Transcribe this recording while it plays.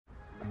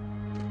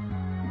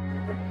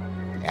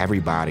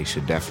everybody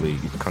should definitely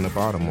come to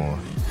Baltimore.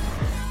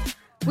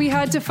 We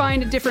had to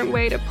find a different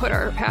way to put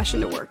our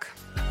passion to work.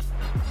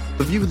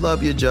 If you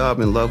love your job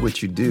and love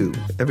what you do,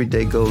 every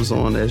day goes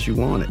on as you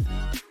want it.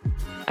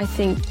 I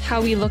think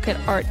how we look at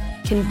art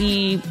can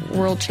be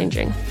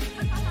world-changing.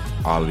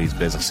 All of these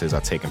businesses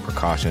are taking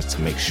precautions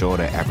to make sure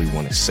that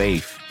everyone is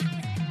safe.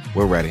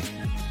 We're ready.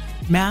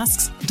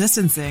 Masks,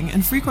 distancing,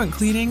 and frequent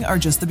cleaning are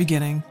just the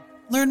beginning.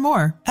 Learn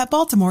more at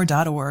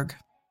baltimore.org.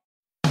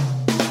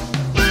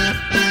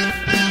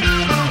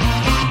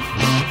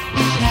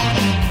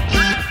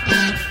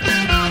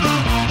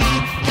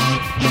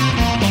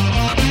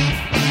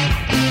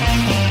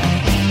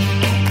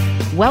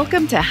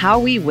 Welcome to How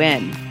We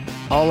Win.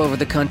 All over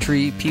the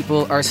country,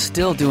 people are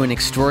still doing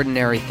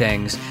extraordinary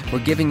things. We're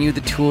giving you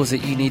the tools that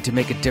you need to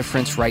make a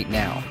difference right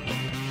now.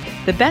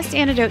 The best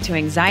antidote to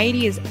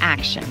anxiety is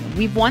action.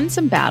 We've won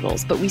some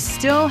battles, but we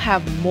still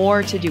have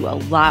more to do, a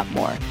lot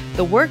more.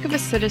 The work of a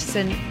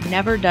citizen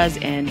never does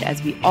end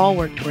as we all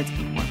work towards a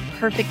more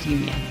perfect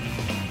union.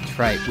 That's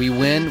right. We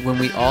win when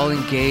we all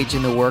engage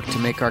in the work to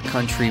make our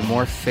country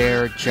more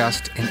fair,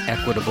 just, and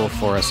equitable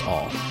for us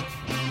all.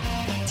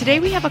 Today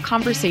we have a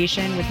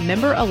conversation with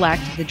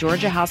member-elect of the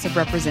Georgia House of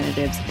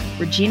Representatives,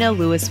 Regina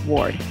Lewis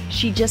Ward.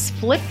 She just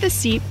flipped the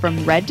seat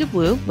from red to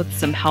blue with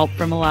some help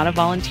from a lot of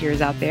volunteers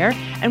out there.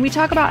 And we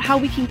talk about how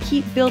we can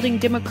keep building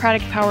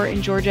Democratic power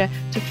in Georgia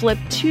to flip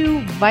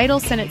 2 vital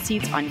Senate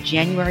seats on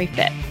January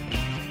 5th.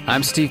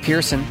 I'm Steve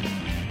Pearson.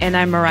 And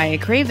I'm Mariah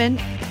Craven.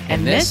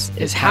 And this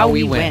is How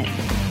We Win.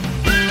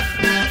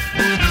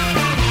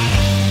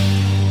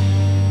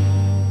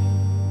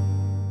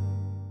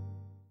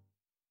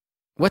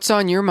 What's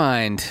on your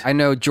mind? I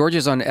know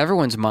Georgia's on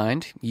everyone's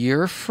mind.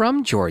 You're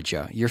from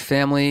Georgia. Your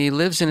family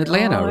lives in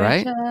Atlanta,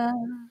 right?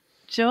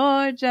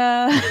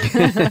 Georgia.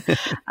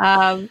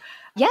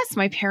 Yes,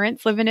 my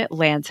parents live in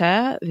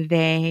Atlanta.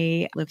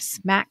 They live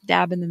smack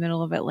dab in the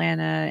middle of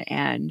Atlanta.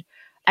 And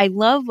I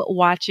love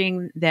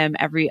watching them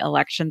every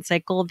election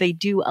cycle. They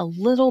do a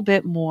little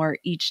bit more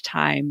each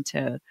time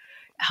to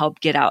help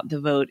get out the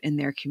vote in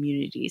their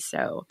community.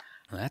 So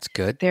that's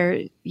good.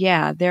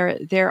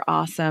 They're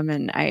awesome,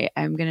 and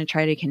I'm going to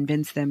try to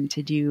convince them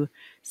to do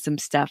some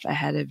stuff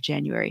ahead of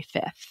January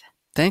 5th.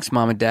 Thanks,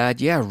 Mom and Dad.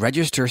 Yeah,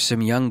 register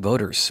some young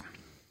voters.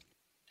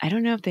 I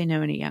don't know if they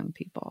know any young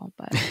people,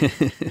 but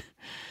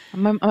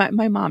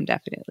my mom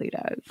definitely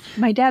does.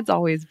 My dad's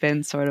always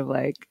been sort of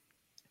like,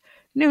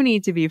 no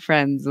need to be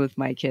friends with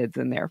my kids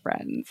and their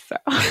friends. So,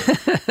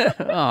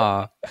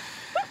 aw,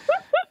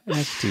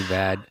 that's too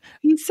bad.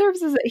 He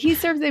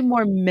serves a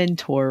more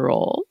mentor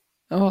role.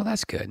 Oh,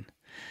 that's good.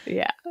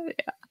 Yeah.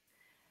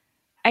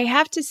 I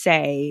have to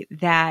say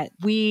that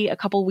a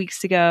couple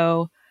weeks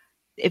ago,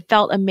 it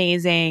felt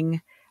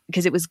amazing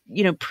because it was,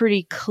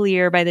 pretty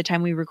clear by the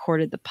time we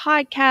recorded the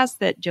podcast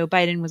that Joe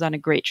Biden was on a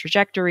great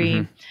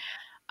trajectory.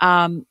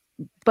 Mm-hmm.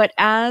 But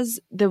as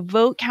the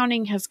vote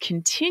counting has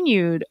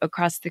continued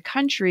across the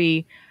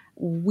country,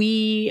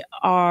 we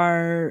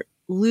are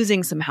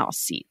losing some House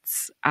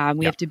seats.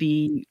 We have to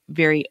be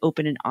very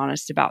open and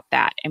honest about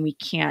that. And we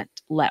can't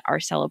let our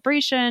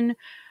celebration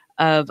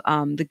of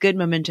the good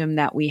momentum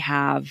that we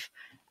have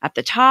at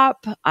the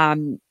top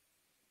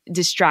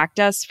distract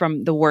us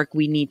from the work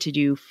we need to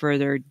do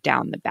further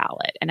down the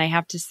ballot. And I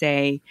have to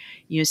say,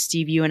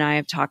 Steve, you and I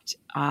have talked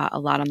a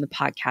lot on the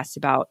podcast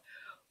about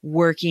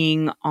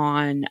working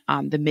on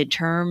the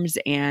midterms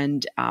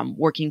and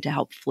working to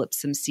help flip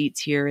some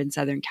seats here in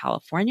Southern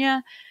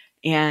California.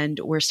 And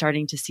we're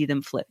starting to see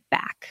them flip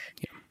back.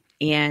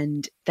 Yeah.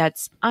 And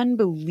that's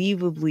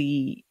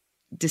unbelievably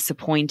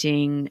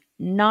disappointing,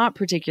 not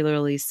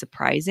particularly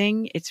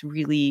surprising. It's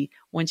really,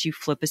 once you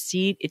flip a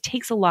seat, it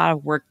takes a lot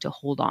of work to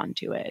hold on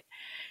to it.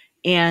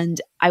 And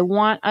I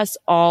want us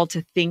all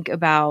to think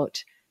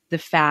about the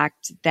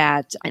fact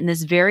that in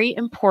this very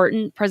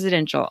important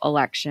presidential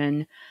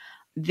election,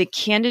 the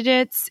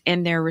candidates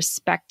and their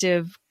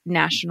respective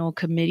national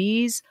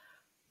committees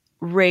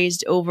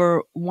raised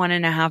over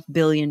 $1.5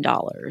 billion.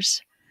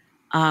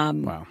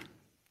 Wow.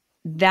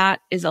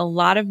 That is a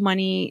lot of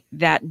money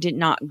that did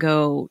not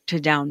go to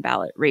down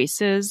ballot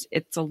races.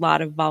 It's a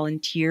lot of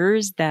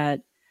volunteers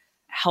that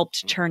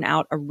helped turn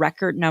out a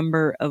record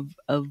number of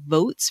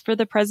votes for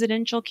the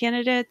presidential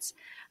candidates,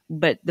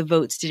 but the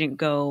votes didn't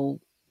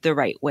go the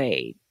right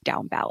way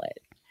down ballot.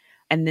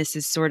 And this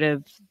is sort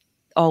of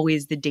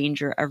always the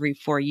danger every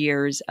 4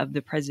 years of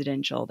the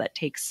presidential that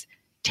takes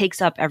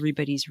up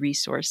everybody's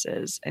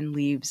resources and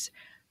leaves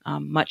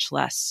much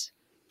less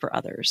for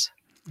others.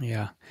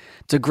 Yeah.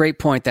 It's a great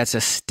point. That's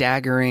a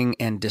staggering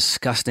and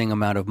disgusting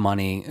amount of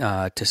money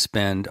to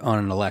spend on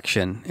an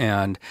election.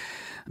 And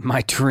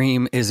my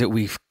dream is that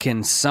we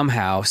can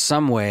somehow,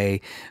 some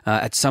way,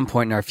 at some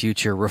point in our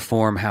future,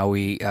 reform how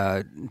we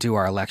do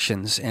our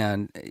elections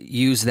and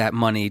use that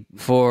money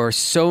for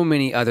so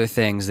many other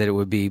things that it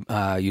would be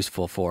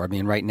useful for. I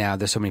mean, right now,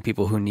 there's so many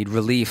people who need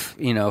relief,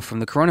 from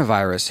the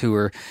coronavirus, who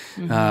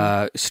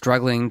are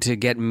struggling to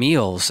get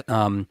meals.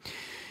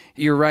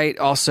 You're right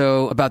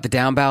also about the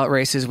down ballot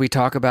races. We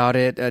talk about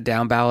it.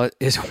 Down ballot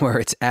is where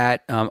it's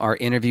at. Our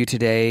interview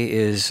today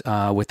is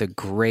with a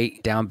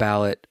great down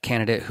ballot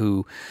candidate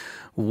who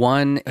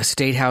won a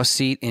state house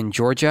seat in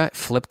Georgia,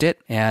 flipped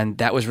it, and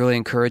that was really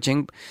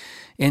encouraging.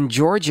 In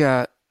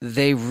Georgia,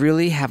 they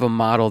really have a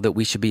model that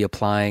we should be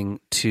applying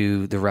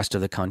to the rest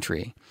of the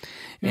country.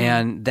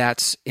 And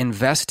that's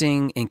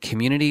investing in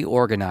community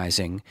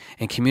organizing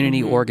and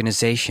community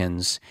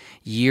organizations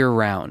year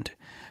round,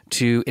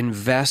 to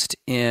invest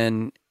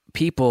in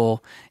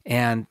people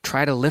and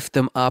try to lift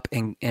them up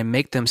and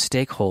make them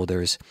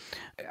stakeholders.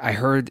 I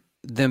heard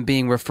them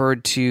being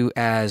referred to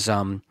as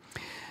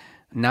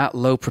not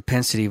low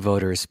propensity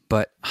voters,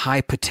 but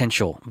high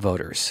potential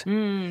voters.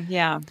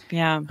 Yeah.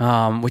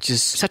 Which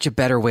is such a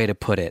better way to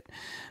put it.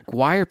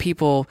 Why are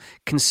people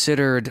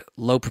considered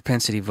low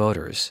propensity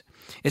voters?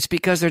 It's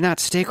because they're not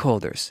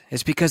stakeholders.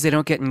 It's because they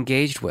don't get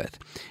engaged with.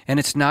 And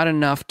it's not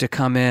enough to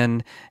come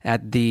in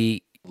at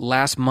the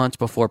last months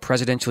before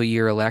presidential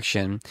year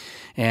election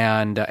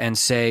and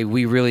say,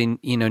 we really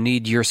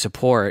need your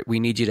support. We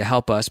need you to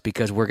help us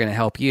because we're going to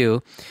help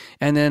you,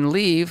 and then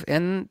leave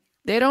and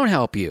they don't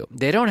help you.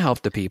 They don't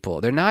help the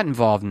people. They're not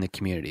involved in the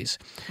communities.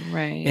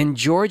 Right. In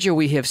Georgia,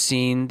 we have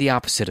seen the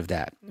opposite of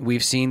that.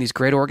 We've seen these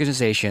great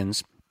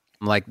organizations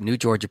like New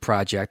Georgia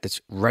Project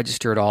that's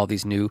registered all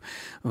these new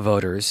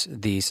voters,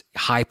 these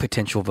high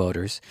potential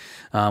voters.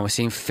 We're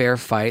seeing Fair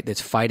Fight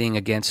that's fighting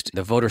against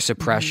the voter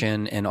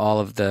suppression and all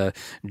of the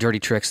dirty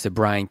tricks that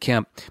Brian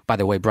Kemp, by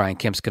the way, Brian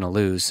Kemp's going to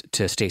lose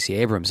to Stacey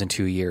Abrams in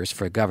 2 years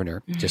for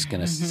governor. Just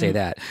going to say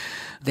that.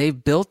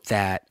 They've built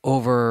that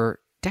over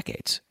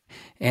decades.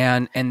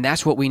 And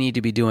that's what we need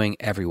to be doing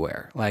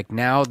everywhere. Like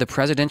now the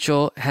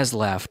presidential has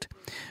left,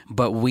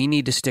 but we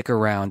need to stick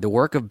around. The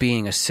work of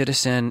being a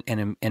citizen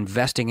and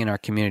investing in our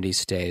community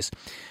stays.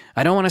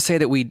 I don't want to say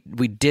that we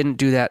didn't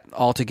do that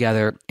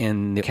altogether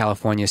in the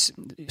California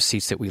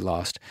seats that we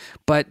lost,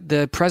 but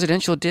the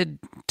presidential did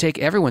take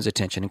everyone's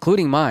attention,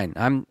 including mine.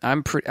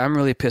 I'm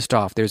really pissed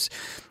off. There's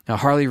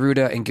Harley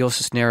Ruda and Gil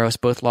Cisneros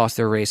both lost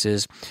their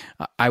races.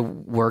 I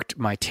worked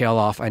my tail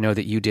off. I know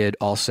that you did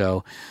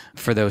also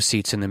for those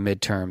seats in the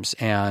midterms,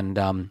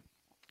 and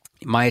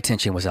my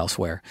attention was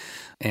elsewhere,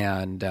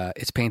 and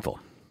it's painful.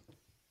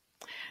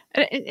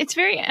 It's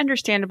very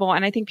understandable.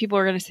 And I think people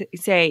are going to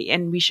say,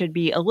 and we should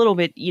be a little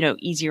bit,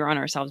 easier on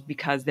ourselves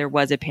because there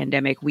was a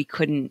pandemic. We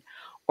couldn't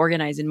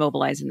organize and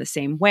mobilize in the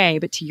same way.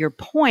 But to your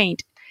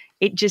point,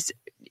 it just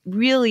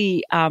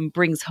really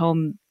brings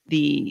home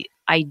the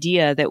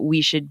idea that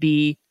we should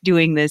be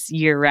doing this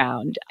year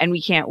round, and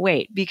we can't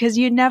wait because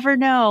you never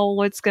know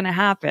what's going to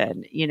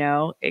happen.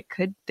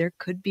 There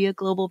could be a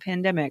global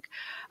pandemic.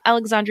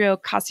 Alexandria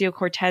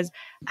Ocasio-Cortez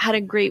had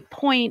a great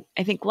point,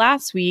 I think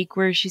last week,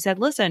 where she said,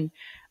 listen,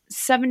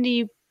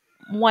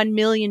 71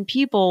 million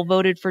people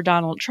voted for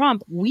Donald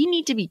Trump. We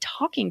need to be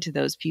talking to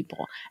those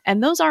people.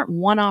 And those aren't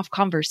one-off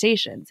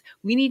conversations.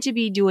 We need to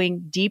be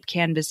doing deep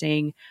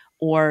canvassing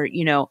or,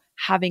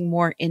 having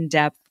more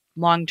in-depth,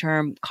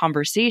 long-term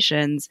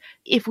conversations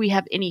if we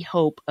have any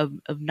hope of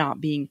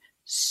not being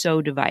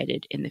so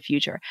divided in the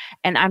future.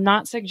 And I'm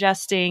not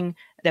suggesting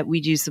that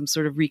we do some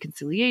sort of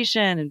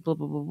reconciliation and blah,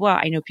 blah, blah, blah.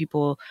 I know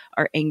people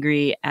are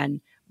angry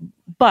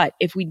but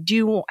if we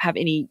do have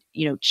any,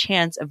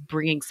 chance of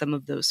bringing some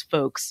of those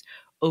folks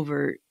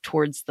over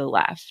towards the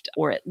left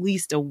or at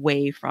least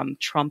away from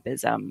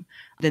Trumpism,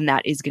 then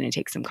that is going to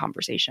take some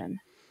conversation.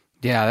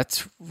 Yeah,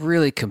 that's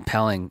really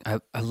compelling.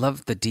 I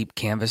love the deep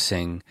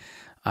canvassing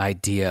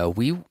idea.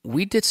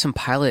 We did some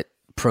pilot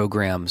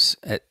programs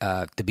at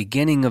the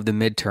beginning of the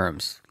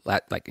midterms.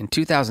 Like in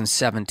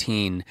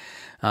 2017,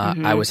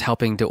 I was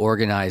helping to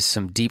organize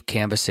some deep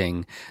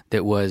canvassing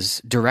that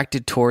was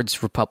directed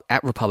towards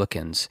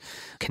Republicans,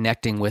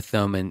 connecting with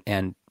them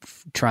and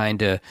trying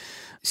to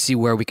see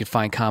where we could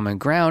find common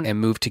ground and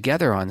move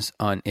together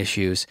on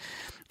issues.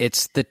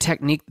 It's the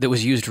technique that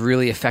was used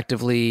really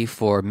effectively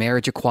for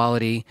marriage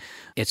equality.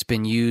 It's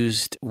been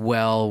used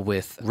well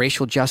with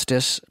racial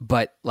justice,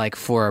 but like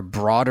for a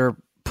broader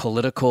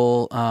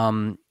political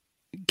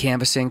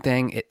canvassing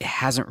thing, it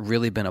hasn't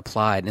really been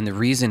applied. And the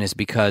reason is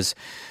because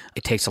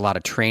it takes a lot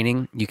of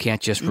training. You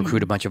can't just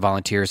recruit a bunch of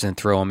volunteers and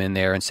throw them in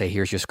there and say,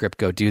 here's your script,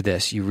 go do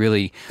this. You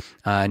really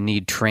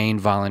need trained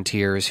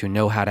volunteers who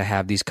know how to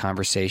have these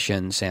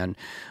conversations and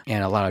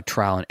a lot of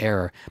trial and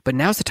error. But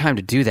now's the time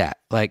to do that.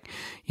 Like,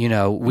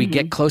 we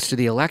get close to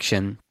the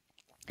election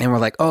and we're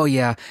like, oh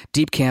yeah,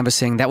 deep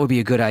canvassing, that would be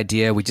a good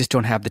idea. We just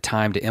don't have the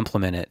time to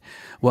implement it.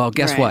 Well,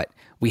 guess what?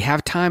 We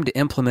have time to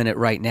implement it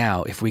right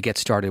now if we get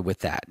started with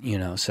that,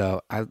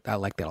 so I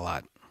like that a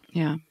lot.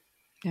 Yeah.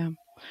 Yeah.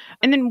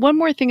 And then one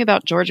more thing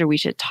about Georgia we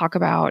should talk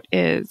about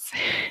is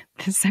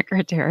the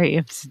Secretary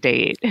of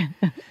State.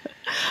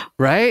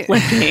 Right?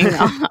 Flicking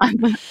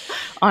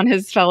on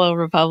his fellow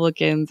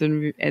Republicans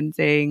and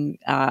saying,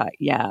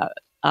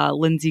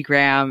 Lindsey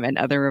Graham and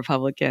other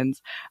Republicans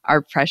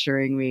are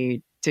pressuring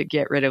me to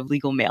get rid of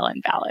legal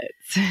mail-in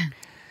ballots.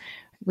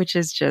 Which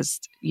is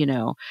just,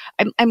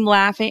 I'm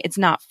laughing. It's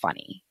not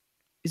funny.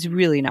 is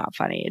really not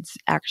funny. It's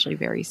actually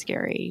very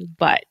scary,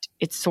 but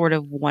it's sort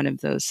of one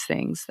of those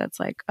things that's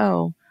like,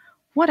 oh,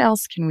 what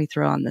else can we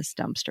throw on this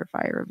dumpster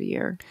fire of a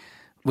year?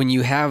 When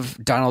you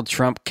have Donald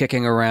Trump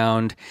kicking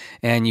around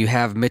and you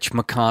have Mitch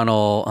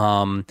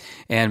McConnell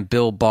and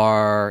Bill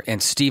Barr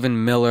and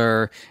Stephen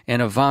Miller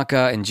and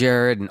Ivanka and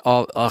Jared and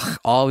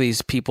all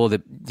these people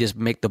that just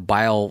make the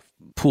bile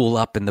pool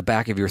up in the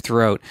back of your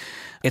throat,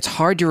 it's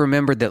hard to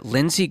remember that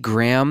Lindsey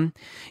Graham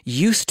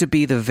used to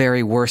be the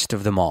very worst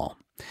of them all.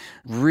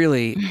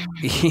 Really,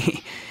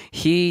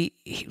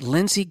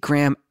 Lindsey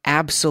Graham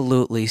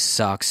absolutely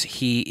sucks.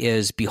 He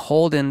is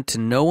beholden to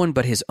no one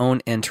but his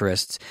own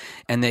interests,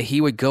 and that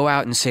he would go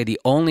out and say the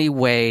only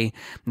way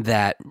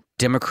that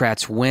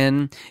Democrats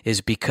win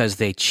is because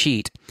they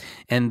cheat,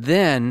 and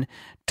then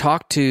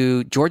talk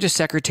to Georgia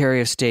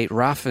Secretary of State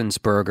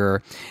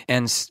Raffensperger,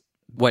 and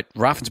what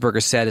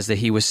Raffensperger said is that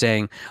he was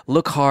saying,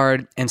 look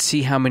hard and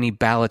see how many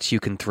ballots you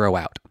can throw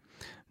out.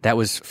 That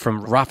was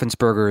from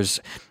Raffensperger's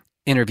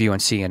interview on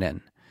CNN.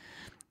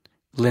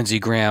 Lindsey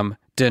Graham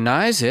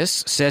denies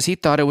this, says he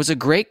thought it was a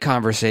great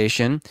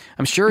conversation.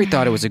 I'm sure he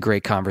thought it was a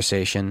great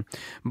conversation,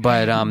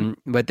 but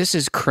this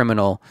is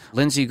criminal.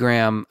 Lindsey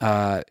Graham,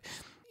 they're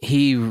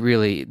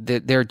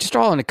just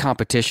all in a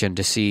competition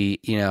to see,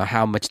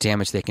 how much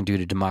damage they can do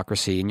to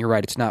democracy. And you're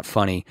right, it's not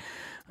funny,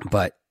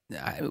 but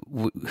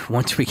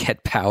once we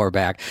get power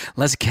back,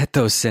 let's get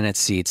those Senate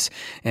seats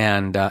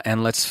and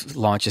let's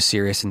launch a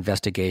serious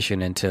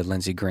investigation into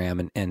Lindsey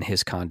Graham and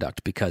his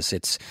conduct, because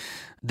it's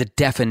the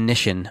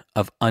definition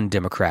of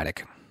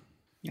undemocratic.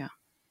 Yeah.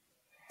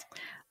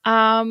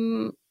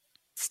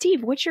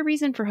 Steve, what's your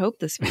reason for hope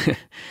this week?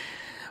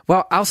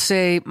 Well, I'll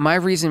say my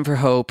reason for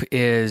hope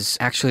is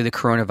actually the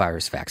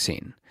coronavirus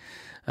vaccine.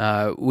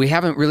 We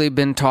haven't really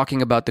been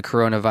talking about the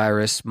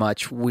coronavirus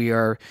much. We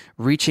are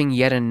reaching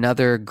yet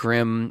another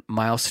grim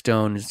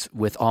milestone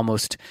with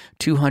almost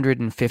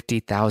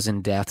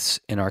 250,000 deaths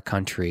in our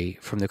country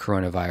from the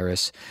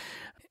coronavirus.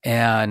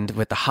 And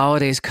with the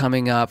holidays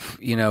coming up,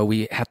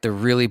 we have to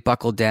really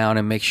buckle down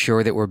and make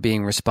sure that we're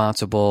being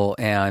responsible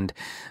and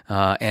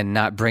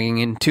not bringing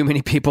in too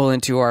many people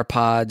into our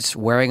pods,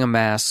 wearing a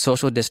mask,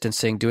 social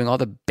distancing, doing all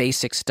the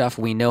basic stuff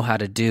we know how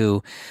to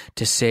do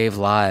to save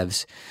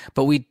lives.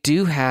 But we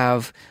do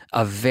have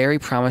a very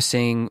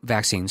promising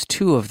vaccines,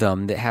 2 of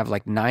them that have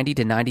like 90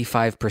 to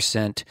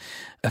 95%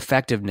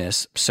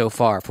 effectiveness so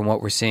far from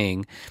what we're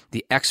seeing.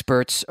 The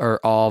experts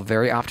are all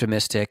very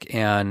optimistic,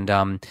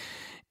 and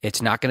it's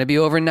not going to be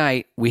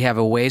overnight. We have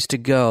a ways to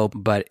go,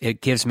 but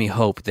it gives me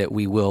hope that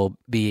we will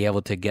be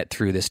able to get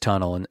through this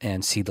tunnel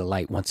and see the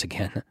light once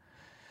again.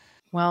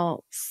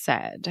 Well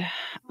said.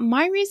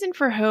 My reason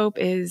for hope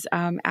is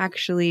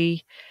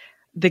actually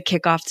the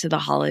kickoff to the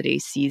holiday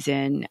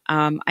season.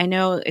 I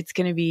know it's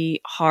going to be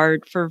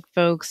hard for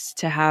folks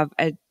to have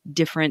a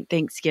different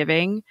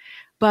Thanksgiving,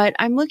 but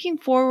I'm looking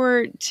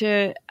forward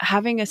to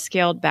having a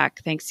scaled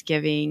back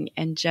Thanksgiving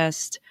and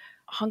just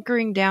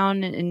hunkering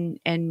down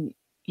and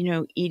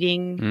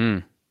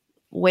eating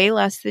way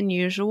less than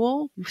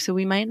usual. So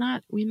we might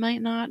not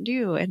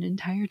do an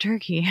entire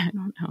turkey. I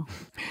don't know.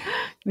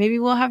 Maybe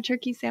we'll have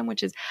turkey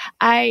sandwiches.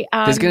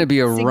 There's going to be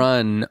a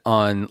run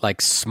on like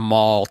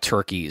small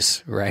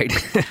turkeys, right?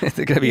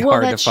 They're going to be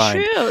hard to find.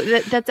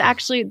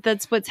 That's true.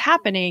 That's what's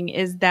happening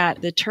is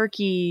that the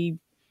turkey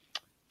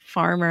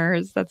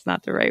farmers, that's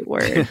not the right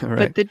word,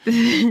 right. But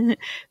the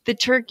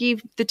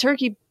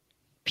turkey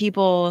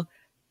people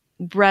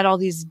bred all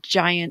these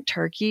giant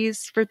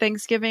turkeys for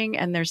Thanksgiving,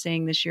 and they're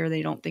saying this year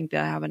they don't think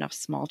they'll have enough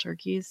small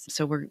turkeys.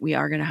 So we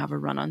are going to have a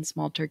run on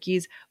small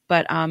turkeys.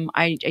 But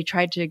I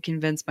tried to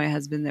convince my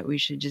husband that we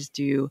should just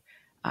do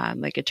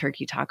like a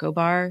turkey taco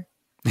bar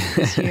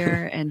this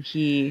year, and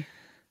he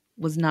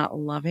was not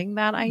loving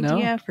that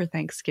idea for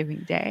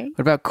Thanksgiving Day.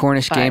 What about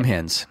Cornish game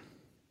hens?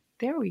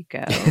 There we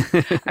go.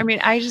 I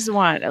mean, I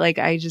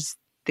just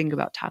think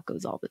about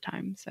tacos all the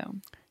time. So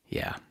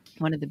yeah.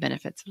 One of the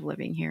benefits of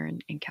living here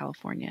in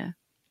California,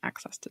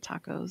 access to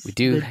tacos. We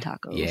do.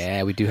 Tacos.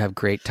 Yeah, we do have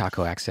great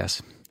taco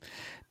access.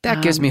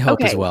 That gives me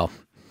hope as well.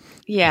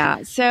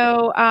 Yeah.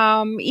 So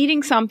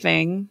eating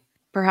something,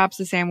 perhaps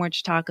a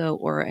sandwich, taco,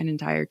 or an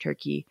entire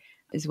turkey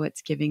is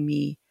what's giving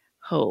me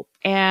hope.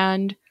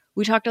 And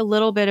we talked a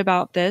little bit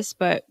about this,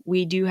 but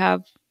we do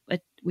have a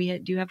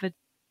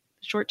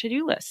short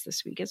to-do list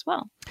this week as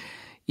well.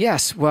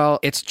 Yes, well,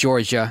 it's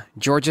Georgia.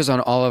 Georgia's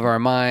on all of our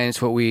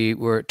minds. What we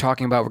were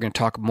talking about, we're going to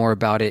talk more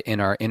about it in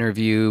our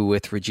interview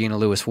with Regina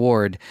Lewis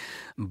Ward,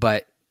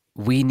 but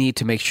we need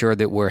to make sure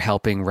that we're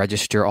helping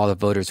register all the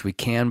voters we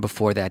can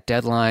before that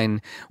deadline.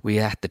 We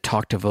have to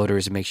talk to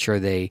voters and make sure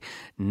they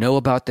know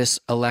about this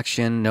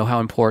election, know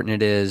how important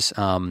it is.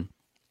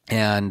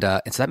 And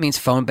so that means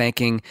phone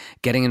banking,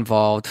 getting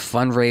involved,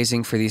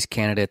 fundraising for these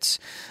candidates.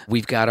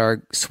 We've got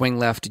our Swing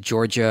Left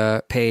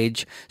Georgia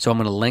page, so I'm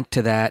going to link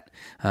to that.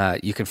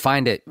 You can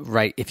find it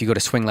right if you go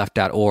to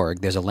swingleft.org.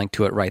 There's a link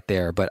to it right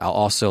there, but I'll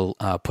also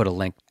put a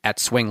link at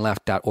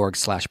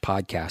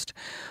swingleft.org/podcast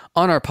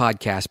on our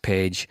podcast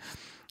page.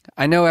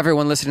 I know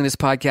everyone listening to this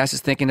podcast is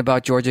thinking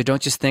about Georgia.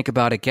 Don't just think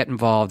about it. Get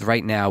involved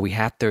right now.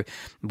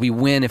 We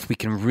win if we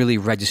can really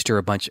register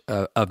a bunch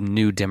of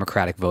new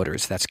Democratic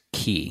voters. That's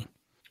key.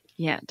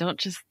 Yeah, don't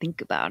just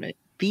think about it.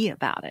 Be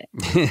about it.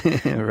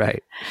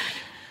 Right.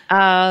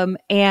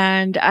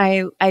 And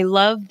I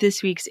love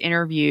this week's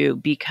interview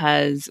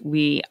because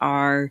we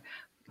are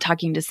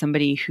talking to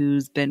somebody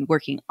who's been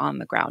working on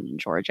the ground in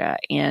Georgia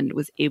and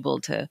was able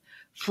to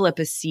flip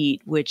a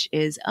seat, which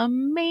is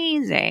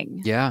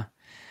amazing. Yeah.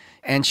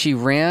 And she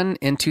ran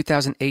in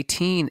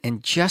 2018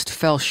 and just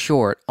fell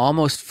short,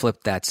 almost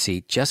flipped that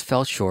seat, just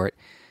fell short,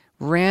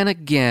 ran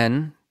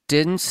again,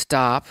 didn't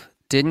stop,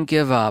 didn't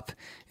give up,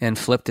 and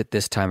flipped it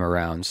this time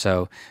around.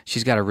 So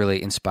she's got a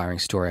really inspiring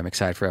story. I'm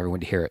excited for everyone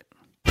to hear it.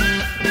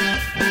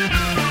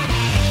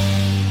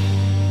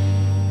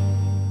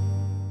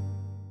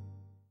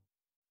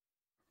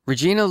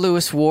 Regina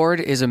Lewis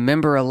Ward is a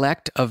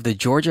member-elect of the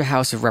Georgia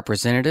House of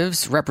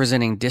Representatives,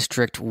 representing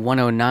District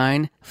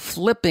 109,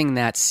 flipping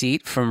that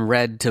seat from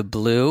red to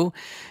blue.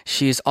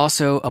 She is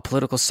also a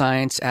political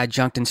science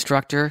adjunct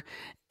instructor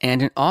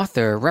and an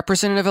author.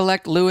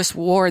 Representative-elect Lewis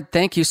Ward,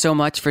 thank you so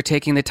much for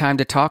taking the time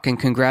to talk, and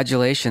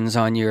congratulations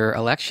on your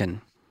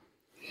election.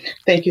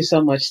 Thank you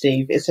so much,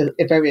 Steve. It's a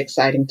very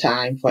exciting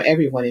time for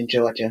everyone in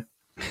Georgia.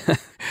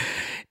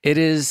 It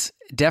is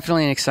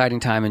definitely an exciting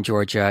time in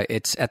Georgia.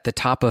 It's at the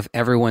top of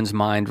everyone's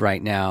mind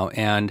right now.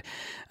 And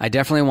I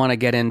definitely want to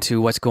get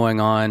into what's going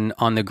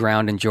on the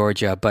ground in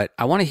Georgia. But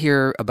I want to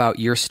hear about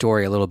your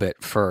story a little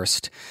bit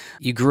first.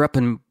 You grew up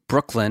in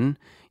Brooklyn.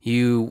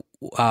 You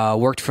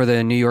worked for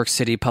the New York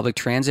City Public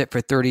Transit for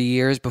 30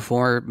 years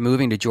before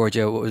moving to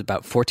Georgia, what was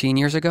about 14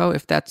 years ago,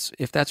 if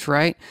that's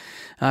right.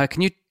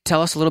 Can you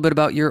tell us a little bit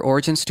about your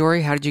origin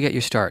story? How did you get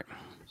your start?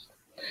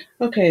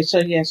 Okay, so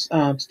yes,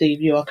 Steve,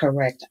 you are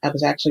correct. I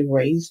was actually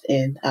raised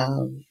in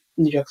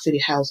New York City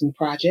housing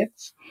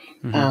projects.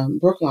 Mm-hmm.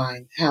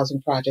 Brookline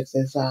housing projects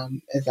is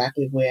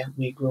exactly where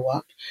we grew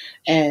up.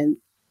 And,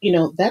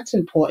 that's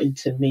important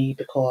to me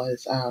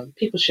because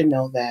people should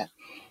know that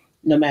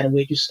no matter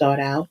where you start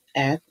out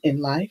at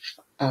in life,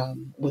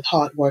 with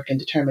hard work and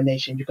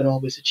determination, you can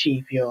always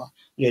achieve your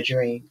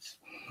dreams.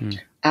 Mm.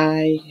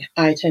 I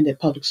attended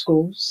public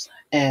schools,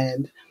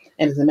 and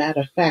as a matter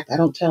of fact, I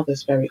don't tell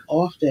this very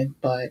often,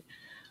 but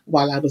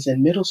while I was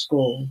in middle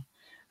school,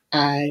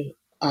 I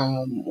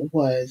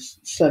was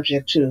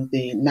subject to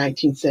the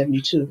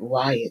 1972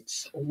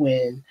 riots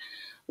when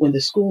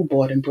the school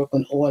board in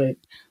Brooklyn ordered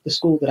the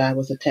school that I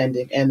was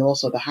attending and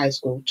also the high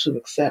school to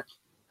accept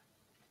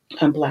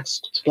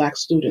black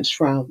students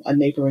from a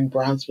neighboring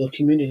Brownsville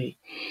community.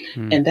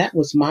 Mm. And that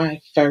was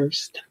my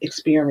first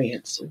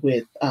experience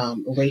with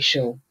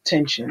racial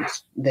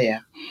tensions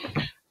there.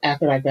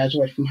 After I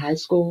graduated from high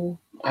school,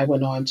 I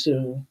went on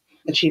to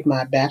achieve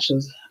my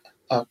bachelor's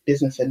of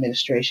business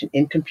administration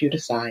in computer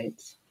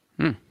science.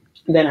 Hmm.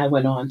 Then I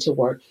went on to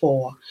work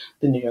for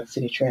the New York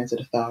City Transit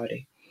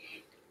Authority.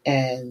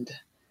 And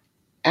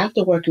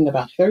after working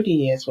about 30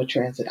 years with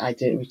transit, I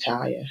did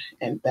retire.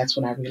 And that's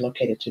when I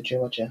relocated to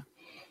Georgia.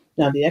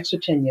 Now, the extra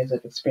 10 years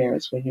of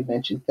experience, when you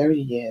mentioned 30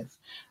 years,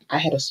 I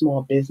had a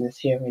small business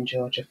here in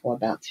Georgia for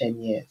about 10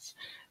 years.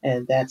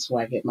 And that's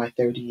where I get my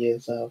 30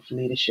 years of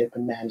leadership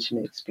and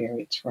management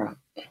experience from.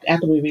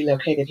 After we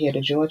relocated here to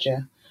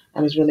Georgia,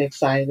 I was really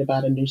excited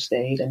about a new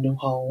state, a new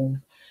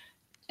home.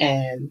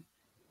 And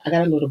I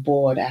got a little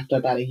bored after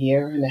about a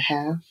year and a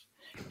half.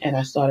 And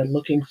I started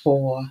looking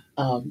for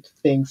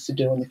things to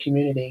do in the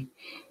community.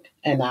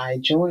 And I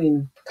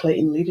joined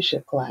Clayton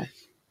Leadership Class.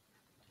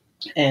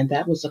 And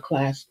that was a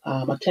class,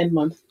 a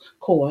 10-month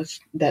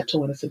course that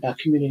taught us about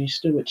community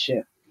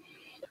stewardship.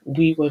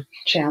 We were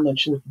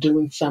challenged with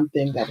doing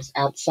something that was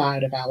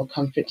outside of our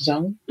comfort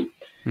zone.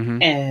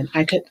 Mm-hmm. And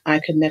I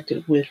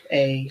connected with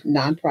a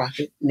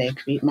nonprofit named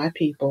Feed My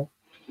People.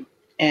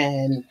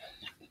 And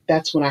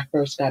that's when I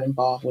first got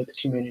involved with the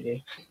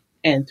community.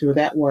 And through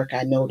that work,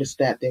 I noticed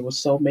that there were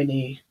so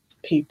many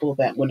people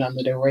that went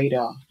under the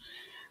radar.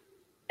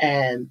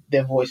 And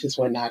their voices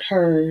were not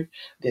heard.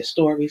 Their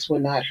stories were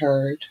not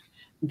heard.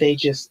 They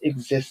just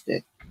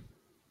existed.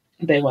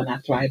 They were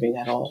not thriving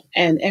at all.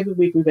 And every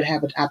week we would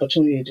have an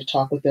opportunity to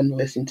talk with them,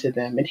 listen to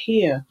them, and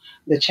hear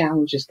the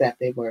challenges that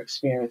they were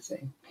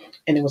experiencing.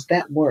 And it was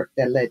that work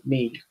that led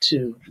me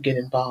to get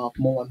involved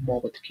more and more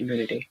with the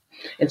community.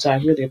 And so I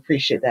really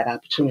appreciate that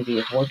opportunity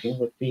of working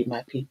with Feed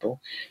My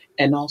People,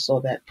 and also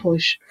that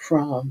push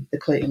from the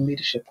Clayton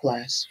Leadership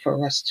Class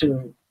for us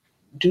to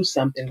do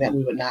something that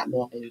we would not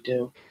normally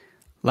do.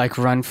 Like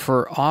run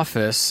for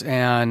office,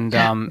 and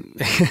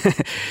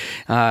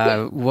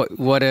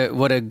what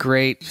a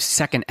great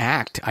second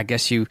act. I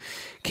guess you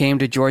came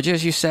to Georgia,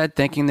 as you said,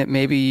 thinking that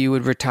maybe you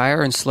would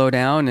retire and slow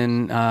down,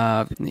 and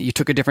you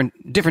took a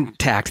different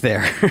tact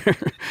there.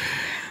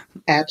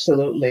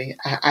 Absolutely.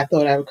 I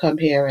thought I would come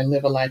here and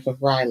live a life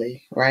of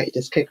Riley, right?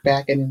 Just kick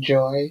back and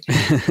enjoy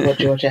what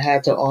Georgia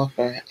had to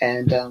offer,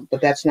 and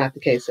but that's not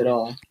the case at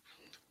all.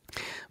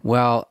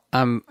 Well,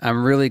 I'm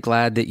really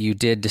glad that you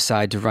did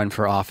decide to run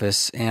for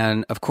office.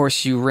 And of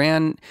course, you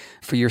ran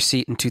for your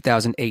seat in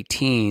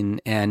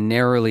 2018 and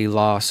narrowly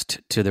lost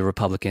to the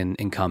Republican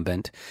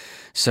incumbent.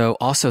 So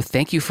also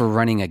thank you for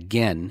running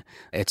again.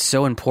 It's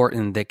so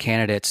important that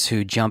candidates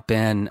who jump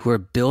in, who are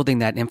building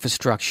that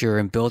infrastructure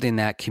and building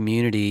that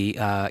community,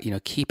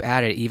 keep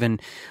at it. Even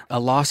a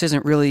loss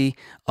isn't really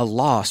a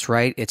loss,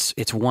 right?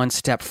 It's one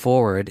step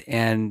forward.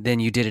 And then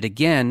you did it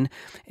again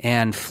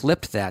and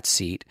flipped that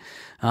seat.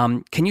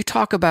 Can you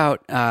talk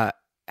about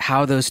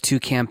how those two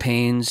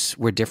campaigns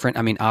were different?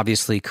 I mean,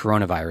 obviously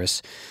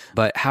coronavirus,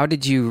 but how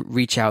did you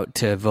reach out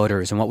to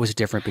voters and what was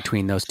different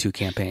between those two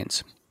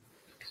campaigns?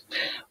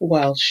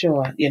 Well,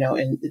 sure.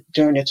 And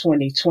during the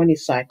 2020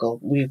 cycle,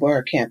 we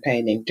were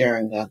campaigning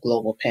during a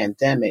global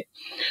pandemic.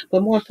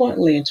 But more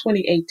importantly, in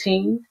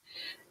 2018,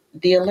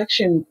 the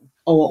election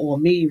or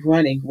me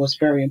running was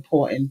very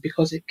important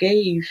because it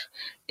gave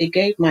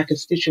my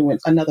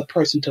constituents another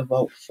person to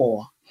vote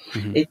for.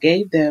 Mm-hmm. It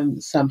gave them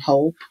some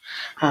hope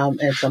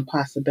and some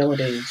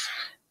possibilities.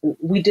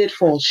 We did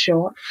fall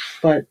short,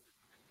 but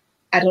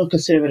I don't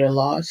consider it a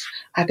loss.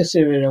 I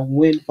consider it a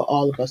win for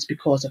all of us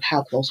because of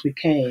how close we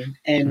came.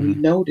 And we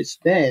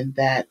noticed then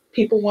that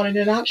people wanted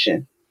an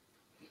option.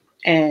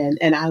 And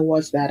I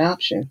was that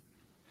option.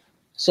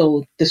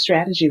 So the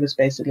strategy was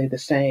basically the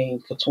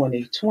same for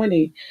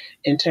 2020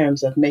 in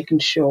terms of making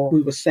sure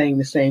we were saying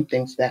the same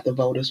things that the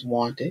voters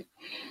wanted.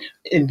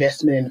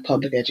 Investment in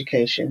public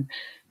education.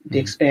 The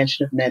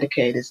expansion of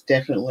Medicaid is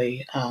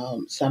definitely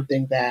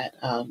something that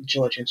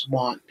Georgians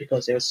want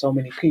because there are so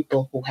many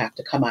people who have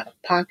to come out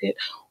of pocket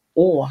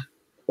or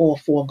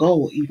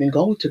forego even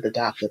going to the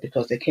doctor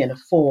because they can't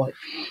afford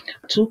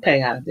to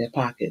pay out of their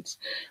pockets.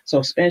 So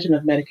expansion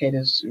of Medicaid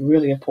is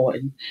really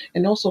important,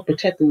 and also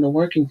protecting the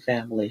working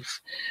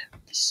families.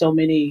 So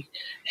many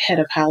head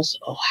of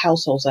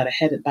households that are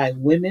headed by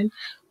women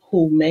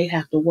who may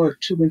have to work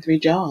 2 and 3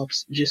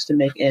 jobs just to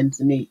make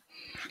ends meet.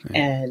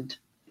 And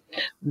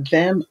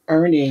them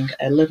earning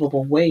a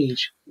livable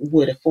wage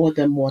would afford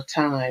them more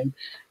time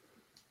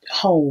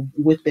home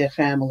with their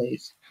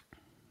families.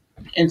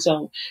 And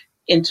so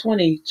in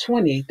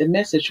 2020, the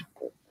message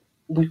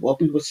we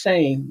were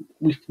saying,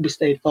 we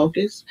stayed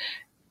focused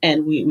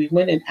and we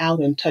went out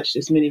and touched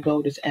as many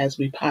voters as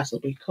we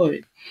possibly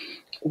could.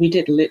 We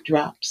did lit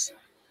drops,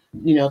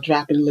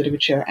 dropping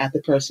literature at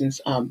the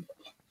person's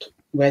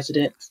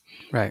residence,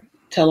 right?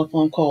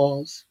 Telephone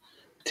calls,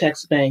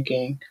 text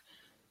banking,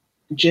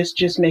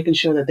 just making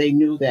sure that they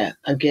knew that,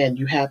 again,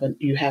 you have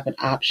an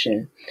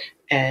option,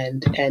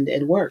 and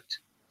it worked.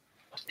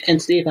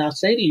 And Steve, I'll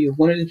say to you,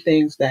 one of the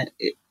things that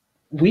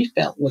we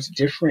felt was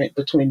different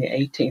between the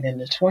 18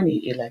 and the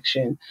 20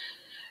 election,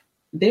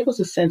 there was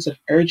a sense of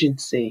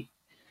urgency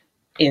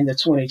in the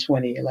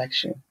 2020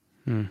 election.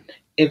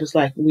 It was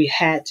like we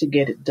had to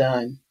get it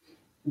done.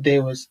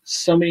 There was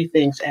so many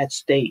things at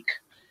stake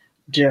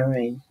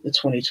during the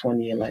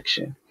 2020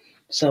 election.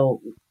 So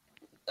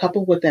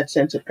coupled with that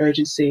sense of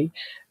urgency,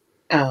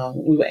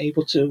 we were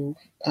able to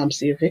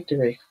see a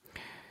victory.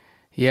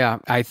 Yeah,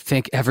 I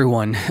think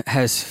everyone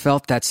has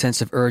felt that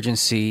sense of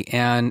urgency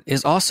and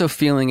is also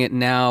feeling it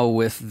now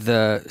with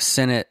the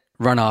Senate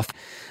runoff.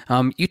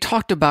 You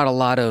talked about a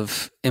lot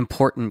of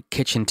important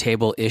kitchen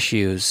table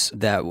issues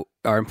that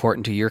are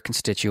important to your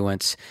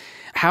constituents.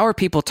 How are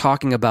people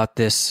talking about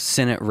this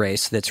Senate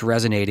race that's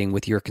resonating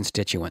with your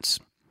constituents?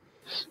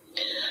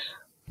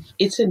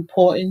 It's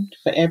important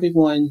for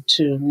everyone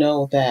to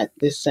know that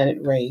this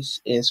Senate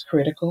race is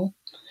critical.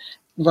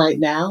 Right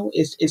now,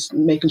 it's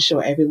making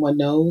sure everyone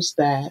knows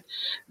that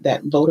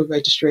voter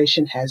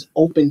registration has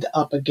opened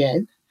up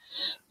again.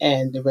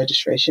 And the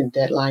registration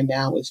deadline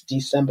now is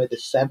December the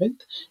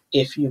 7th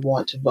if you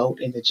want to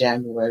vote in the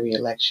January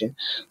election.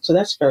 So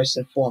that's first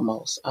and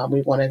foremost.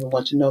 We want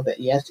everyone to know that,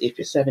 yes, if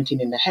you're 17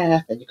 and a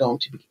half and you're going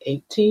to be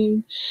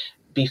 18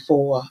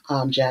 before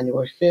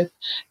January 5th,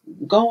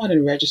 go on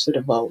and register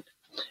to vote.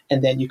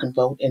 And then you can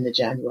vote in the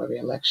January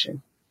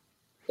election.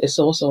 It's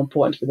also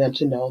important for them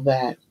to know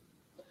that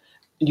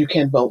you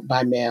can vote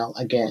by mail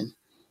again.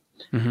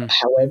 Mm-hmm.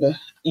 However,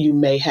 you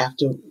may have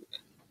to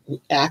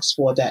ask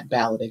for that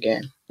ballot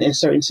again. In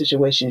certain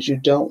situations, you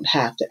don't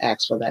have to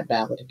ask for that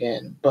ballot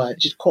again, but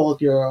just call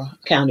your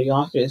county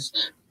office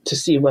to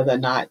see whether or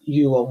not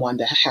you are one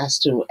that has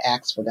to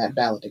ask for that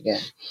ballot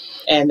again.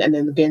 And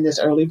then again, there's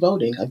early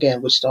voting,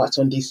 again, which starts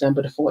on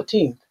December the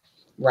 14th,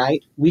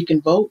 right? We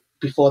can vote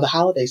before the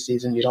holiday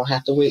season. You don't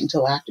have to wait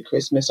until after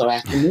Christmas or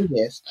after New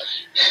Year's,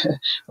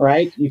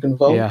 right? You can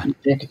vote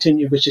and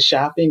continue with your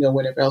shopping or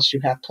whatever else you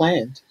have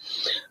planned.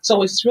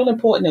 So it's really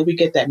important that we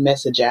get that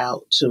message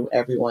out to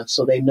everyone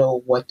so they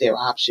know what their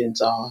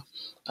options are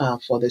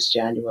for this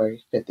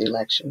January 5th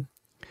election.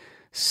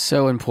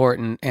 So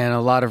important, and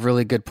a lot of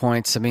really good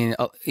points. I mean,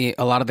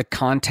 a lot of the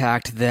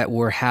contact that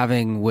we're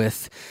having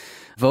with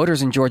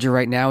voters in Georgia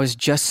right now is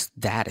just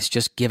that. It's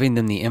just giving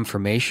them the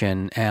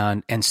information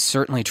and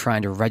certainly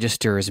trying to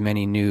register as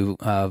many new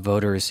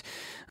voters.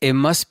 It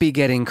must be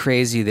getting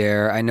crazy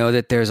there. I know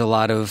that there's a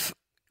lot of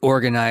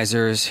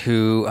organizers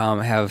who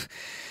have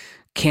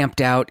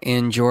camped out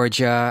in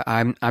Georgia.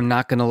 I'm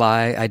not going to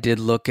lie. I did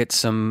look at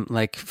some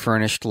like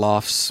furnished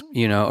lofts,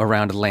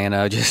 around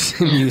Atlanta, just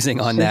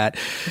musing on that.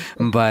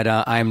 But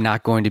I'm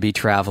not going to be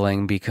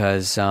traveling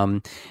because,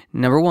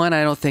 number one,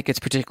 I don't think it's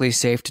particularly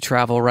safe to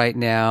travel right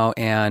now.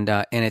 And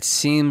it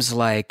seems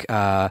like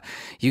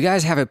you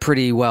guys have it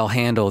pretty well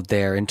handled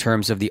there in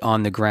terms of the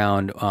on the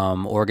ground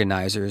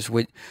organizers.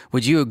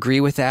 Would you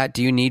agree with that?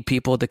 Do you need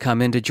people to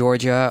come into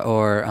Georgia,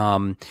 or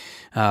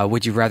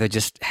would you rather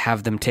just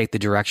have them take the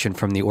direction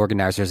from the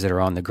organizers that are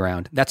on the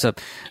ground? That's a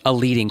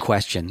leading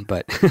question,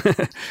 but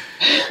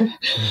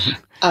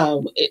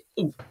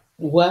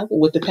well,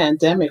 with the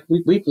pandemic,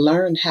 we've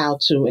learned how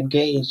to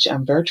engage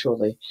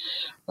virtually,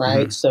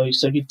 right? Mm-hmm.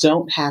 So you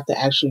don't have to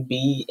actually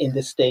be in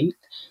the state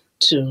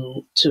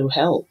to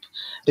help.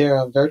 There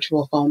are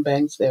virtual phone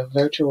banks, there are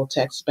virtual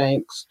text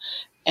banks,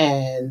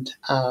 and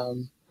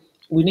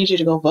we need you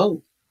to go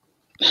vote.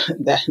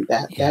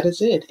 That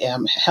is it.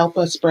 Help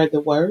us spread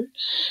the word,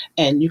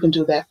 and you can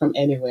do that from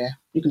anywhere.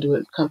 You can do it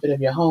in the comfort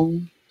of your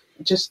home.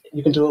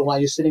 You can do it while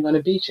you're sitting on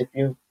a beach if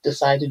you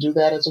decide to do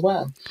that as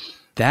well.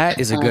 That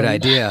is a good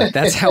idea.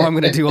 That's how I'm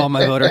going to do all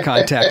my voter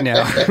contact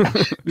now.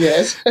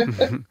 Yes.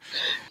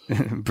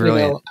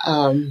 Brilliant.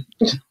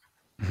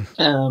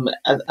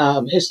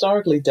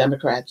 Historically,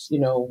 Democrats,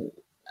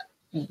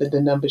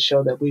 the numbers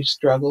show that we've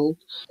struggled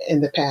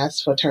in the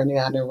past for turning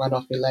out in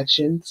runoff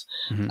elections.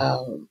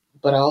 Mm-hmm.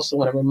 But I also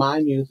want to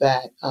remind you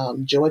that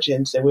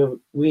Georgians,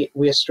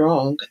 we're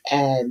strong,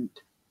 and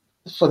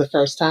for the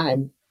first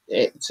time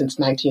since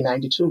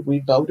 1992, we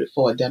voted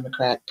for a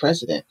Democrat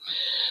president.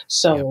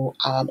 So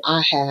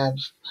I have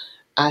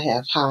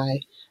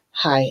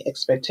high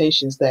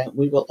expectations that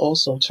we will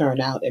also turn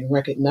out in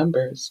record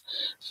numbers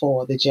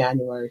for the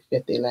January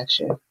 5th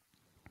election.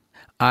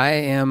 I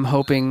am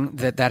hoping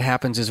that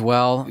happens as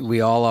well.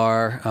 We all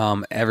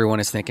are.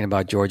 Everyone is thinking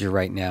about Georgia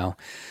right now.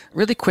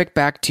 Really quick,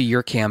 back to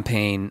your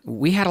campaign.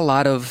 We had a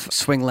lot of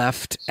swing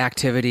left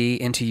activity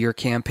into your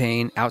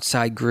campaign,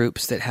 outside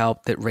groups that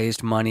helped, that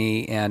raised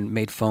money and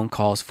made phone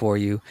calls for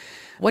you.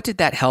 What did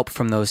that help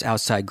from those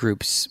outside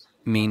groups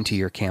mean to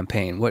your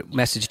campaign? What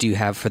message do you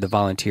have for the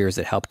volunteers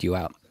that helped you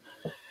out?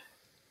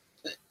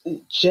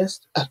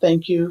 Just a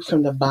thank you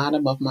from the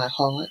bottom of my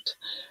heart.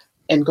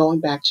 And going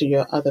back to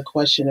your other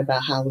question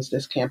about how was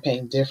this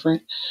campaign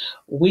different,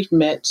 we've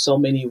met so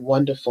many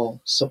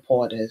wonderful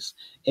supporters,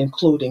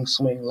 including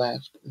Swing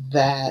Left,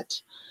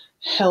 that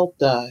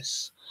helped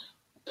us,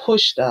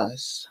 pushed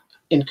us,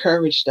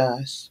 encouraged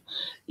us,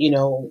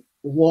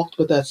 walked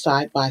with us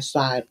side by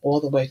side all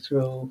the way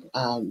through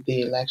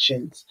the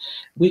elections.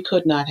 We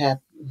could not have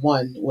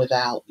won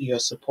without your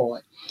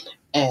support.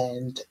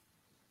 And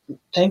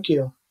thank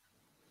you.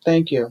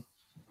 Thank you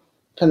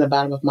from the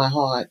bottom of my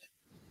heart.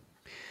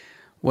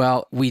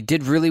 Well, we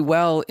did really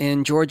well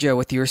in Georgia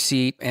with your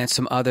seat and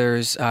some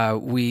others.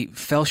 We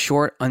fell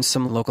short on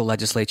some local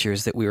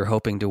legislatures that we were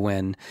hoping to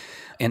win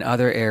in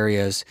other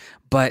areas.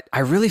 But I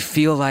really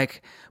feel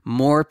like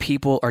more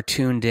people are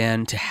tuned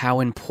in to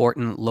how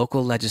important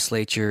local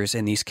legislatures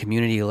and these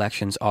community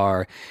elections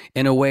are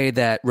in a way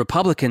that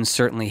Republicans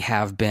certainly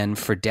have been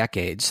for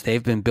decades.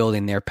 They've been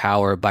building their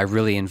power by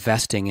really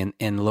investing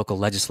in local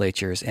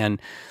legislatures.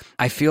 And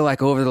I feel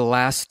like over the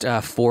last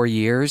 4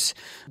 years,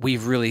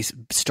 we've really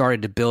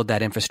started to build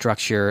that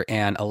infrastructure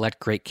and elect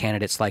great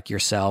candidates like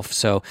yourself.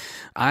 So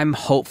I'm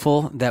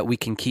hopeful that we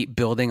can keep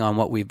building on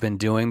what we've been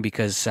doing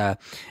because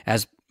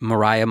as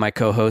Mariah, my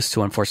co-host,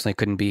 who unfortunately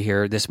couldn't be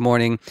here this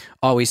morning,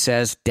 always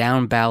says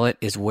down ballot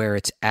is where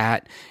it's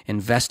at.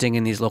 Investing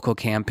in these local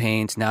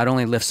campaigns not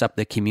only lifts up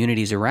the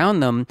communities around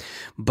them,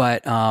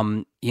 but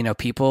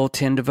people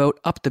tend to vote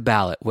up the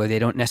ballot where they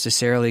don't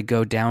necessarily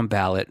go down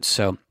ballot.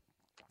 So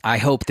I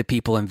hope that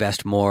people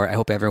invest more. I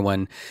hope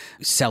everyone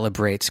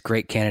celebrates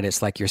great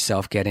candidates like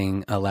yourself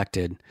getting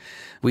elected.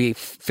 We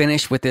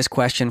finished with this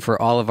question for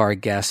all of our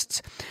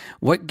guests.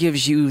 What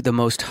gives you the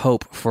most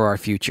hope for our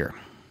future?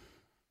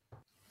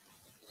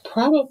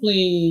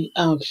 Probably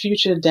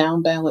future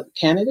down ballot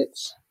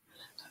candidates.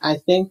 I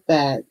think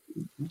that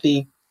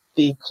the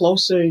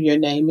closer your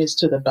name is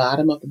to the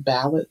bottom of the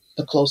ballot,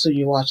 the closer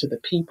you are to the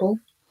people.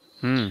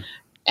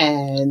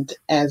 And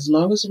as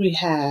long as we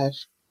have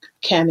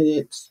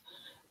candidates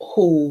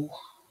who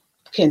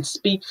can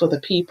speak for the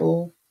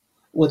people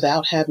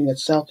without having a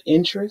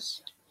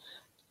self-interest,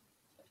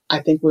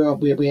 I think we're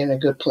in a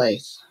good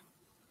place.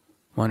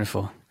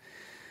 Wonderful.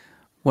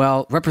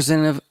 Well,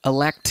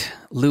 Representative-elect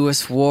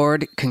Louis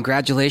Ward,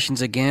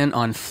 congratulations again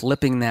on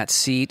flipping that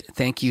seat.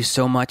 Thank you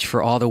so much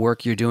for all the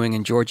work you're doing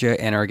in Georgia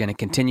and are going to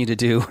continue to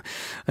do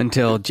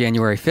until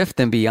January 5th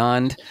and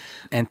beyond.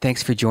 And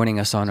thanks for joining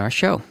us on our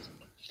show.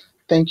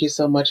 Thank you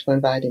so much for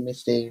inviting me,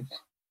 Steve.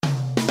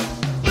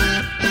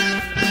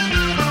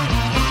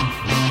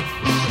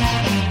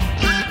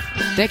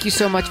 Thank you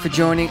so much for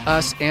joining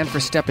us and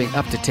for stepping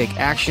up to take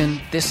action.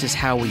 This is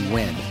how we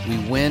win. We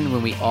win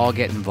when we all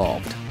get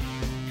involved.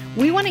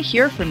 We want to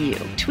hear from you.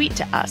 Tweet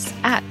to us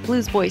at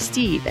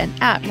BluesBoySteve and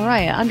at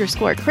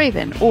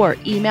Mariah_Craven or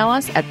email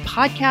us at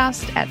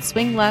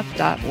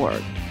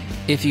podcast@swingleft.org.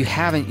 If you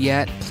haven't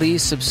yet,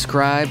 please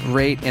subscribe,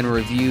 rate, and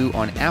review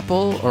on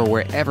Apple or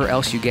wherever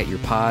else you get your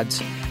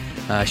pods.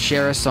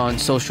 Share us on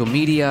social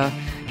media.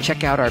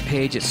 Check out our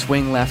page at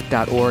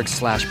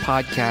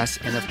swingleft.org/podcast.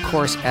 And of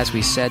course, as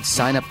we said,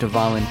 sign up to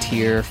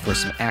volunteer for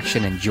some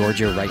action in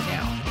Georgia right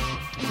now.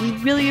 We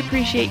really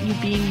appreciate you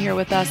being here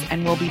with us,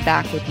 and we'll be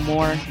back with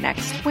more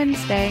next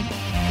Wednesday.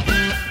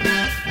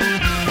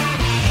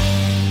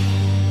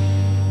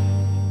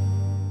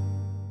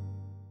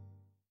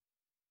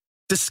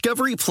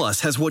 Discovery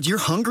Plus has what you're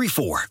hungry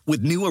for,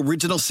 with new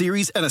original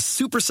series and a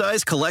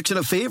supersized collection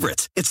of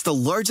favorites. It's the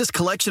largest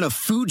collection of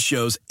food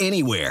shows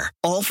anywhere,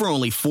 all for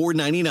only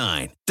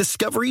 $4.99.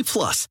 Discovery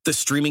Plus, the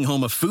streaming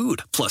home of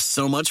food, plus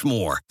so much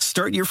more.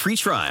 Start your free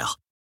trial